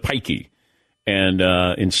as the pikey." And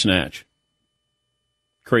in Snatch,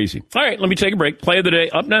 crazy. All right, let me take a break. Play of the day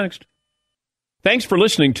up next. Thanks for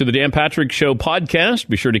listening to the Dan Patrick Show podcast.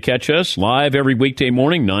 Be sure to catch us live every weekday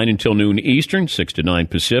morning, 9 until noon Eastern, 6 to 9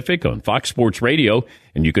 Pacific on Fox Sports Radio.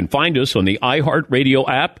 And you can find us on the iHeartRadio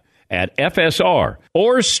app at FSR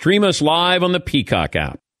or stream us live on the Peacock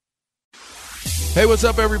app. Hey, what's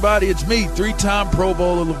up, everybody? It's me, 3-time Pro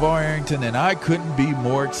Bowler LeVar Arrington, and I couldn't be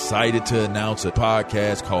more excited to announce a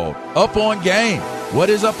podcast called Up On Game. What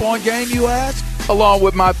is Up On Game, you ask? Along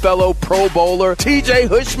with my fellow Pro Bowler, TJ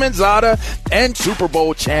Hushmanzada, and Super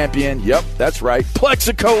Bowl champion, yep, that's right,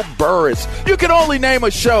 Plexico Burress. You can only name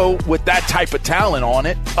a show with that type of talent on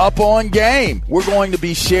it. Up On Game. We're going to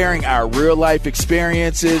be sharing our real-life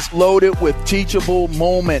experiences loaded with teachable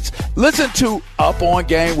moments. Listen to Up On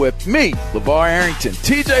Game with me, LeVar Arrington,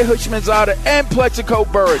 TJ Hushmanzada, and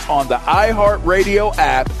Plexico Burress on the iHeartRadio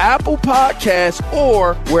app, Apple Podcasts,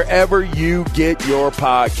 or wherever you get your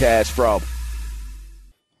podcast from.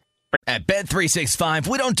 At Bet365,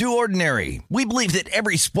 we don't do ordinary. We believe that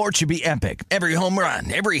every sport should be epic. Every home run,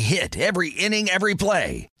 every hit, every inning, every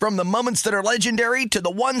play. From the moments that are legendary to the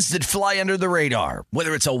ones that fly under the radar.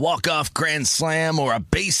 Whether it's a walk-off grand slam or a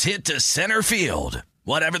base hit to center field.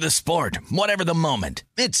 Whatever the sport, whatever the moment.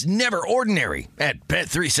 It's never ordinary at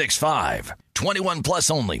Bet365. 21 plus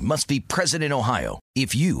only. Must be present in Ohio.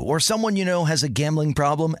 If you or someone you know has a gambling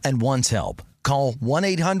problem and wants help, call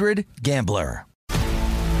 1-800-GAMBLER.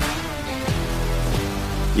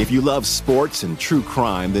 If you love sports and true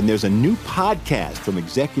crime, then there's a new podcast from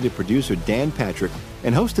executive producer Dan Patrick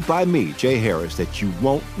and hosted by me, Jay Harris, that you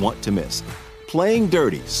won't want to miss. Playing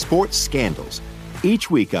Dirty: Sports Scandals. Each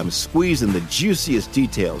week, I'm squeezing the juiciest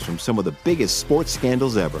details from some of the biggest sports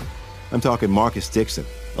scandals ever. I'm talking Marcus Dixon,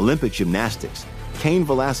 Olympic gymnastics, Cain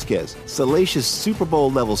Velasquez, salacious Super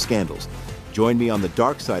Bowl-level scandals. Join me on the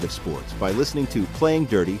dark side of sports by listening to Playing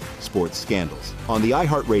Dirty: Sports Scandals on the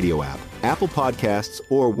iHeartRadio app, Apple Podcasts,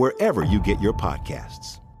 or wherever you get your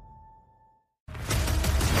podcasts.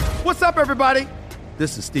 What's up, everybody?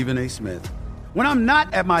 This is Stephen A. Smith. When I'm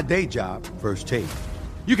not at my day job, First Take,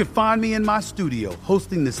 you can find me in my studio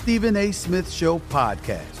hosting the Stephen A. Smith Show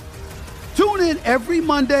podcast. Tune in every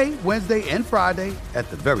Monday, Wednesday, and Friday, at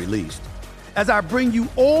the very least, as I bring you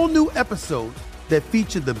all new episodes that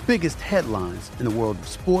feature the biggest headlines in the world of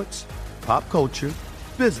sports, pop culture,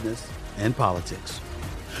 business, and politics.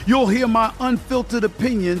 You'll hear my unfiltered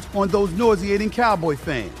opinions on those nauseating Cowboy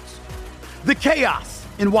fans, the chaos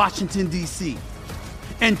in Washington, D.C.,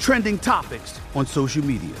 and trending topics on social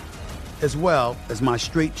media, as well as my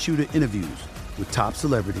straight shooter interviews with top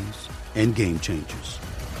celebrities and game changers.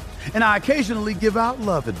 And I occasionally give out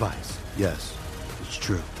love advice. Yes, it's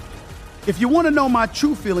true. If you want to know my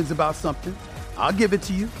true feelings about something, I'll give it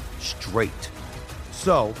to you straight.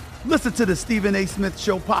 So, listen to the Stephen A. Smith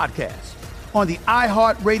Show podcast on the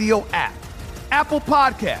iHeartRadio app, Apple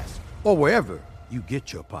Podcasts, or wherever you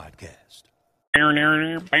get your podcast. Oh,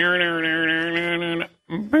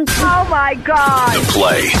 my God. The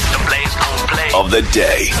play of the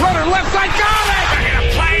day. Runner left side, got it! They're going to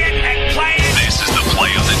play it and play it. This is the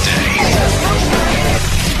play of the day.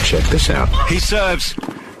 Check this out. He serves.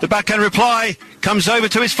 The backhand reply comes over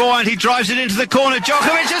to his forehand. He drives it into the corner.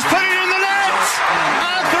 Djokovic has put it in the net.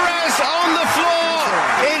 Alcaraz on the floor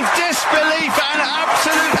in disbelief and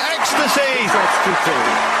absolute ecstasy.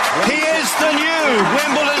 He is the new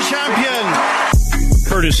Wimbledon champion.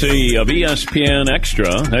 Courtesy of ESPN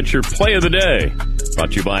Extra, that's your play of the day.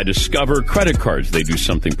 Brought to you by Discover Credit Cards. They do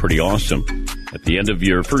something pretty awesome. At the end of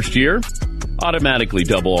your first year, automatically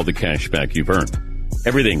double all the cash back you've earned.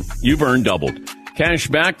 Everything you've earned doubled. Cash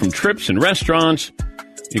back from trips and restaurants.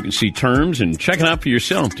 You can see terms and check it out for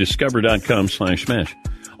yourself. Discover.com/smash.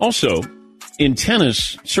 Also, in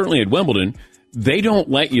tennis, certainly at Wimbledon, they don't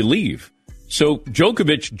let you leave. So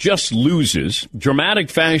Djokovic just loses, dramatic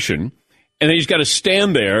fashion, and then he's got to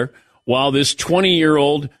stand there while this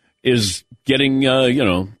 20-year-old is getting,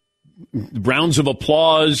 rounds of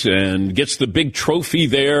applause and gets the big trophy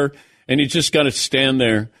there, and he's just got to stand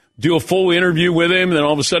there, do a full interview with him, and then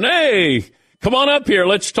all of a sudden, hey, come on up here.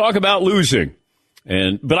 Let's talk about losing.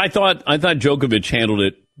 But I thought Djokovic handled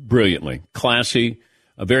it brilliantly, classy,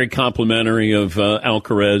 very complimentary of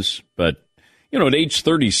Alcaraz. But at age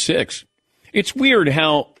 36, it's weird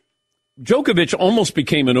how Djokovic almost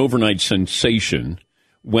became an overnight sensation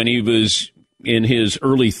when he was in his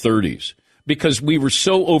early 30s because we were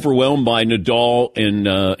so overwhelmed by Nadal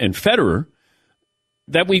and Federer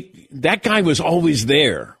that guy was always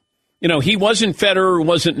there. He wasn't Federer,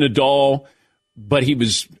 wasn't Nadal. But he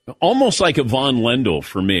was almost like a Von Lendl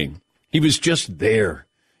for me. He was just there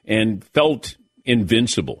and felt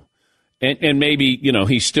invincible. And maybe,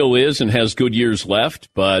 he still is and has good years left.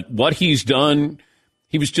 But what he's done,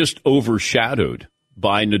 he was just overshadowed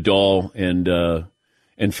by Nadal and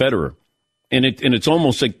Federer. And it's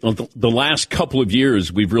almost like the last couple of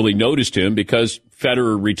years we've really noticed him because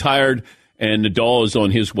Federer retired and Nadal is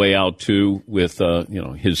on his way out, too, with,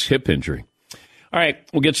 his hip injury. All right,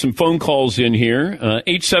 we'll get some phone calls in here.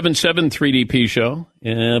 877-3DP-SHOW.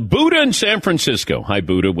 Buddha in San Francisco. Hi,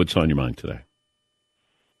 Buddha. What's on your mind today?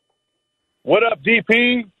 What up,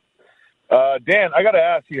 DP? Dan, I got to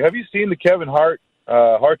ask you, have you seen the Kevin Hart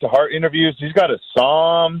heart-to-heart interviews? He's got a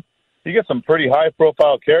Psalm. He gets some pretty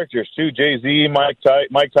high-profile characters, too. Jay-Z, Mike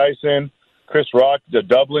Tyson, Chris Rock, the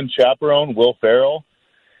Dublin Chaperone, Will Ferrell.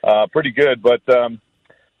 Pretty good, but...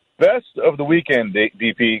 Best of the weekend,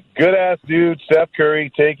 DP. Good-ass dude, Steph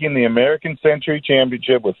Curry, taking the American Century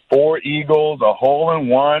Championship with 4 eagles, a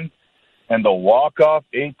hole-in-one, and the walk-off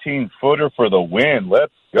 18-footer for the win.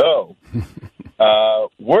 Let's go.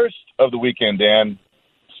 Worst of the weekend, Dan.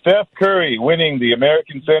 Steph Curry winning the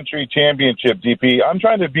American Century Championship, DP. I'm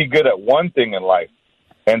trying to be good at one thing in life,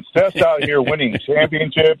 and Steph's out here winning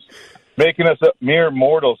championships, making us mere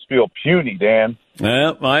mortals feel puny, Dan.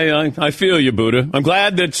 Yeah, I feel you, Buddha. I'm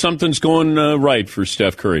glad that something's going right for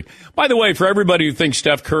Steph Curry. By the way, for everybody who thinks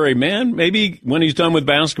Steph Curry, man, maybe when he's done with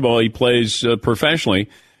basketball, he plays professionally.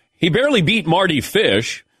 He barely beat Marty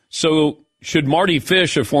Fish. So should Marty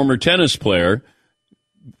Fish, a former tennis player,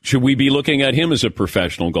 should we be looking at him as a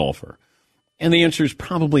professional golfer? And the answer is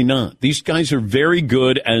probably not. These guys are very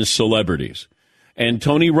good as celebrities. And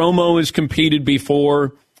Tony Romo has competed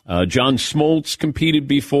before. John Smoltz competed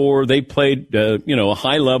before. They played, a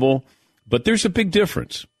high level. But there's a big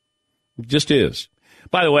difference. It just is.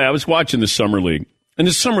 By the way, I was watching the Summer League. And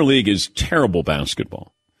the Summer League is terrible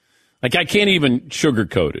basketball. Like, I can't even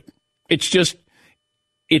sugarcoat it.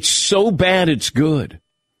 It's so bad it's good.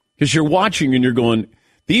 Because you're watching and you're going,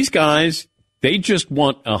 these guys, they just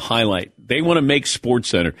want a highlight. They want to make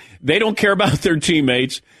SportsCenter. They don't care about their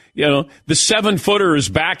teammates. The 7-footer is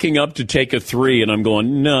backing up to take a three, and I'm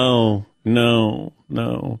going, no.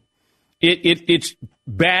 It's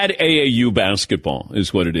bad AAU basketball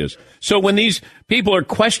is what it is. So when these people are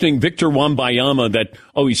questioning Victor Wembanyama that,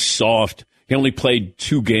 he's soft, he only played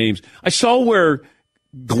 2 games. I saw where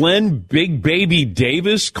Glenn Big Baby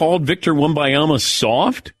Davis called Victor Wembanyama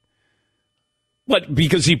soft. What,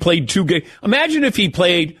 because he played 2 games? Imagine if he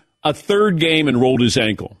played a 3rd game and rolled his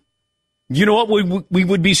ankle. You know what we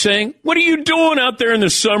would be saying? What are you doing out there in the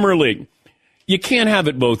Summer League? You can't have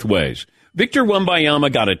it both ways. Victor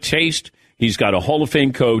Wembanyama got a taste. He's got a Hall of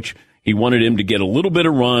Fame coach. He wanted him to get a little bit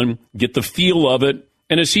of run, get the feel of it.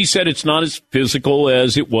 And as he said, it's not as physical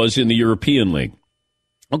as it was in the European League.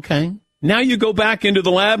 Okay. Now you go back into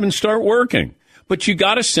the lab and start working. But you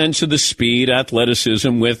got a sense of the speed,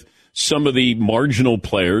 athleticism with some of the marginal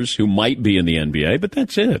players who might be in the NBA, but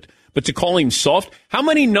that's it. But to call him soft, how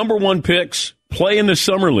many number 1 picks play in the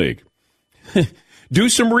Summer League? Do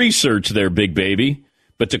some research there, big baby.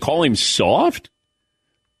 But to call him soft?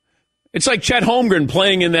 It's like Chet Holmgren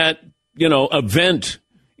playing in that, event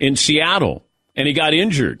in Seattle, and he got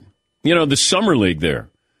injured. The Summer League there.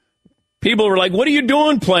 People were like, what are you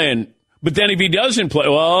doing playing? But then if he doesn't play,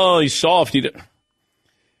 he's soft.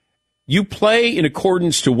 You play in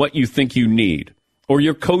accordance to what you think you need, or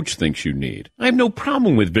your coach thinks you need. I have no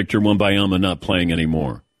problem with Victor Wembanyama not playing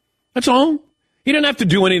anymore. That's all. He doesn't have to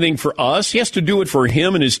do anything for us. He has to do it for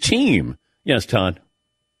him and his team. Yes, Todd.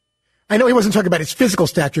 I know he wasn't talking about his physical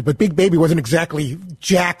stature, but Big Baby wasn't exactly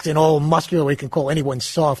jacked and all muscular where he can call anyone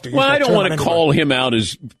soft. Well, I don't want to call him out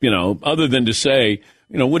as, other than to say,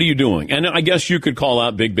 what are you doing? And I guess you could call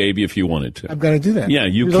out Big Baby if you wanted to. I'm going to do that. Yeah,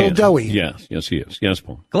 you He's can. A little doughy. Yes, he is. Yes,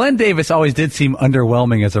 Paul. Glenn Davis always did seem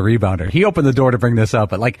underwhelming as a rebounder. He opened the door to bring this up,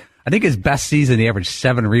 but I think his best season, he averaged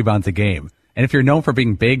 7 rebounds a game. And if you're known for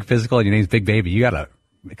being big, physical, and your name's Big Baby, you got to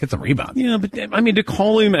get some rebounds. Yeah, but to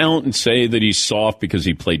call him out and say that he's soft because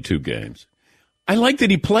he played 2 games. I like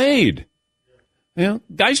that he played.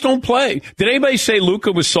 Guys don't play. Did anybody say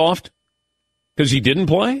Luka was soft because he didn't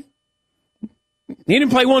play? He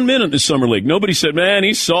didn't play 1 minute in the Summer League. Nobody said, man,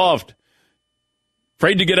 he's soft.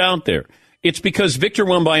 Afraid to get out there. It's because Victor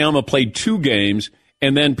Wembanyama played 2 games,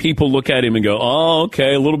 and then people look at him and go,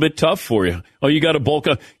 okay, a little bit tough for you. You got to bulk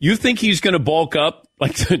up. You think he's going to bulk up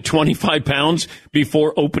like 25 pounds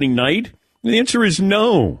before opening night? The answer is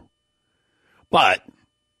no. But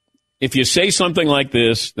if you say something like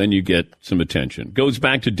this, then you get some attention. Goes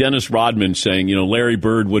back to Dennis Rodman saying, Larry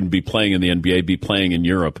Bird wouldn't be playing in the NBA, be playing in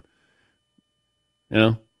Europe.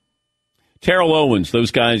 Terrell Owens,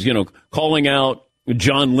 those guys, calling out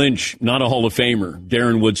John Lynch, not a Hall of Famer.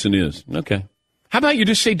 Darren Woodson is. Okay. How about you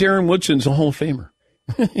just say Darren Woodson's a Hall of Famer?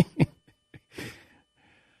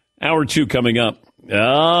 Hour 2 coming up.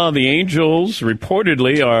 The Angels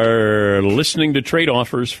reportedly are listening to trade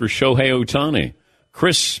offers for Shohei Ohtani.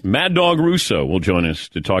 Chris Mad Dog Russo will join us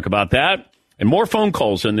to talk about that. And more phone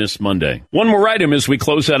calls on this Monday. One more item as we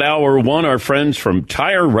close out hour 1, our friends from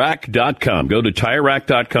TireRack.com. Go to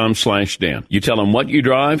TireRack.com/Dan. You tell them what you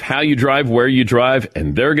drive, how you drive, where you drive,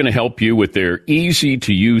 and they're going to help you with their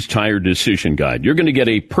easy-to-use tire decision guide. You're going to get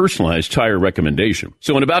a personalized tire recommendation.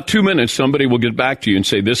 So in about 2 minutes, somebody will get back to you and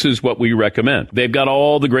say, this is what we recommend. They've got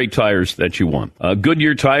all the great tires that you want.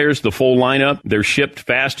 Goodyear tires, the full lineup. They're shipped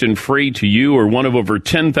fast and free to you or one of over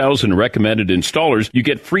 10,000 recommended installers. You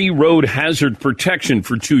get free road hazard protection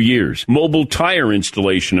for 2 years. Mobile tire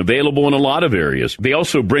installation available in a lot of areas. They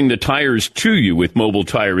also bring the tires to you with mobile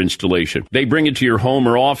tire installation. They bring it to your home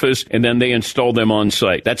or office, and then they install them on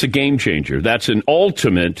site. That's a game changer. That's an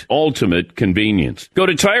ultimate convenience. Go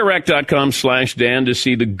to TireRack.com/Dan to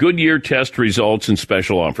see the Goodyear test results and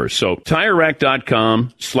special offers. So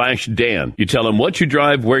TireRack.com/Dan. You tell them what you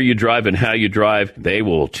drive, where you drive, and how you drive. They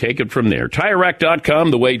will take it from there.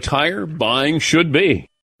 TireRack.com, the way tire buying should be.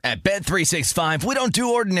 At Bet365, we don't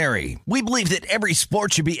do ordinary. We believe that every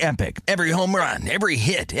sport should be epic. Every home run, every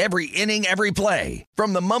hit, every inning, every play.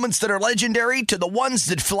 From the moments that are legendary to the ones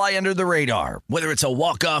that fly under the radar. Whether it's a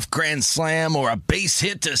walk-off grand slam or a base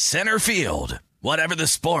hit to center field. Whatever the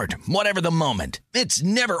sport, whatever the moment, it's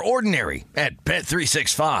never ordinary at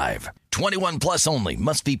Bet365. 21 plus only.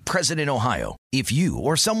 Must be present in Ohio. If you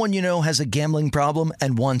or someone you know has a gambling problem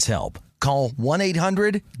and wants help, call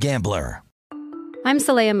 1-800-GAMBLER. I'm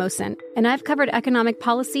Saleha Mohsen, and I've covered economic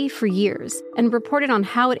policy for years and reported on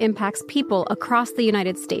how it impacts people across the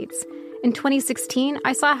United States. In 2016,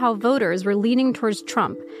 I saw how voters were leaning towards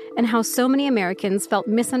Trump and how so many Americans felt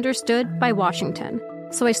misunderstood by Washington.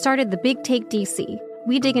 So I started The Big Take DC.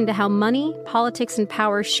 We dig into how money, politics, and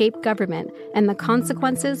power shape government and the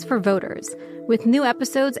consequences for voters. With new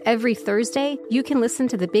episodes every Thursday, you can listen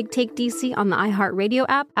to The Big Take DC on the iHeartRadio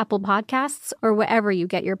app, Apple Podcasts, or wherever you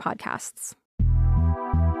get your podcasts.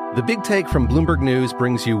 The Big Take from Bloomberg News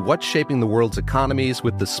brings you what's shaping the world's economies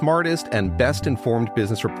with the smartest and best-informed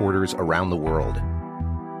business reporters around the world.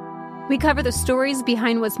 We cover the stories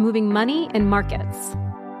behind what's moving money and markets,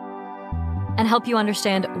 and help you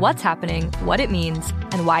understand what's happening, what it means,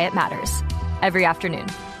 and why it matters. Every afternoon.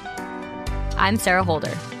 I'm Sarah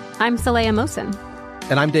Holder. I'm Saleha Mohsen.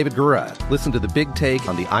 And I'm David Gura. Listen to The Big Take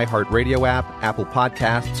on the iHeartRadio app, Apple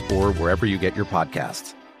Podcasts, or wherever you get your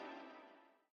podcasts.